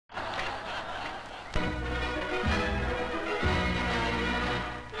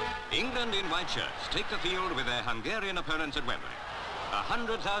England in white shirts take the field with their Hungarian opponents at Wembley.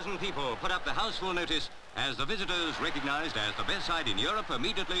 100,000 people put up the houseful notice as the visitors, recognized as the best side in Europe,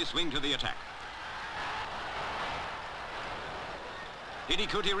 immediately swing to the attack.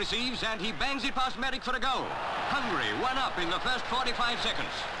 Hidegkuti receives and he bangs it past Merrick for a goal. Hungary 1 up in the first 45 seconds.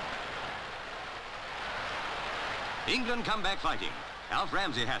 England come back fighting. Alf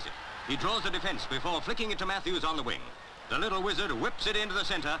Ramsey has it. He draws the defense before flicking it to Matthews on the wing. The little wizard whips it into the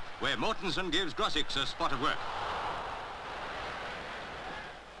center where Mortensen gives Kocsis a spot of work.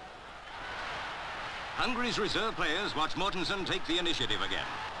 Hungary's reserve players watch Mortensen take the initiative again.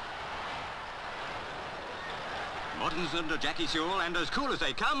 Mortensen to Jackie Sewell, and as cool as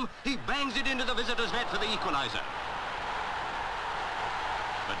they come, he bangs it into the visitors' net for the equalizer.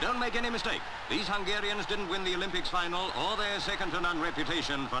 But don't make any mistake, these Hungarians didn't win the Olympics final or their second-to-none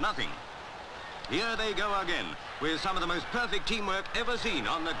reputation for nothing. Here they go again, with some of the most perfect teamwork ever seen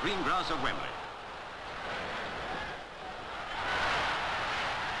on the green grass of Wembley.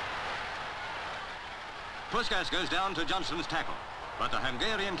 Puskas goes down to Johnson's tackle, but the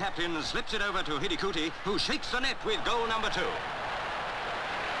Hungarian captain slips it over to Hidegkuti, who shakes the net with goal number 2.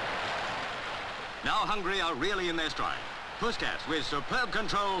 Now Hungary are really in their stride. Puskas, with superb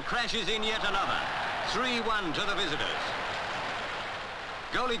control, crashes in yet another. 3-1 to the visitors.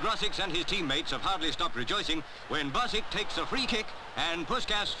 Goalie Kocsis and his teammates have hardly stopped rejoicing when Budai takes a free kick and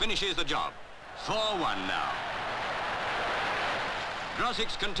Puskas finishes the job. 4-1 now.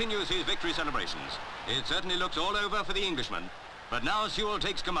 Kocsis continues his victory celebrations. It certainly looks all over for the Englishman, but now Sewell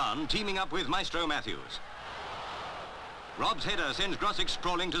takes command, teaming up with Maestro Matthews. Rob's header sends Kocsis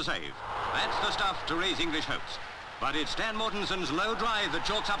sprawling to save. That's the stuff to raise English hopes. But it's Stan Mortensen's low drive that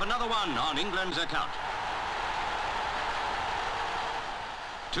chalks up another one on England's account.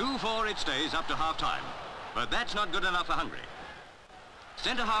 2-4 it stays up to half-time, but that's not good enough for Hungary.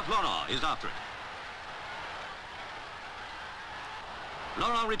 Centre-half Laurent is after it.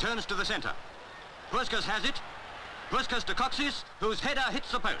 Laurent returns to the centre. Puskas has it. Puskas to Kocsis, whose header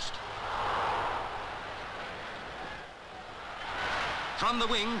hits the post. From the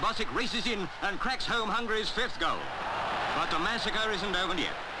wing, Budai races in and cracks home Hungary's 5th goal. But the massacre isn't over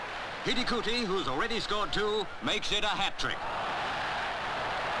yet. Hidegkuti, who's already scored 2, makes it a hat-trick.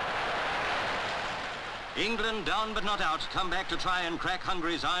 England, down but not out, come back to try and crack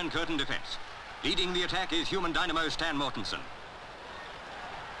Hungary's Iron Curtain defense. Leading the attack is human dynamo Stan Mortensen.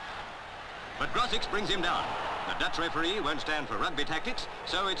 But Kocsis brings him down. The Dutch referee won't stand for rugby tactics,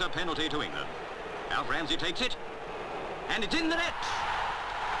 so it's a penalty to England. Alf Ramsey takes it, and it's in the net!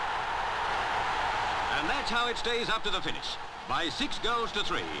 And that's how it stays up to the finish. By 6 goals to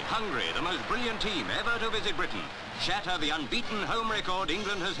 3, Hungary, the most brilliant team ever to visit Britain, shatter the unbeaten home record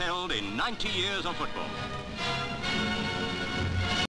England has held in 90 years of football.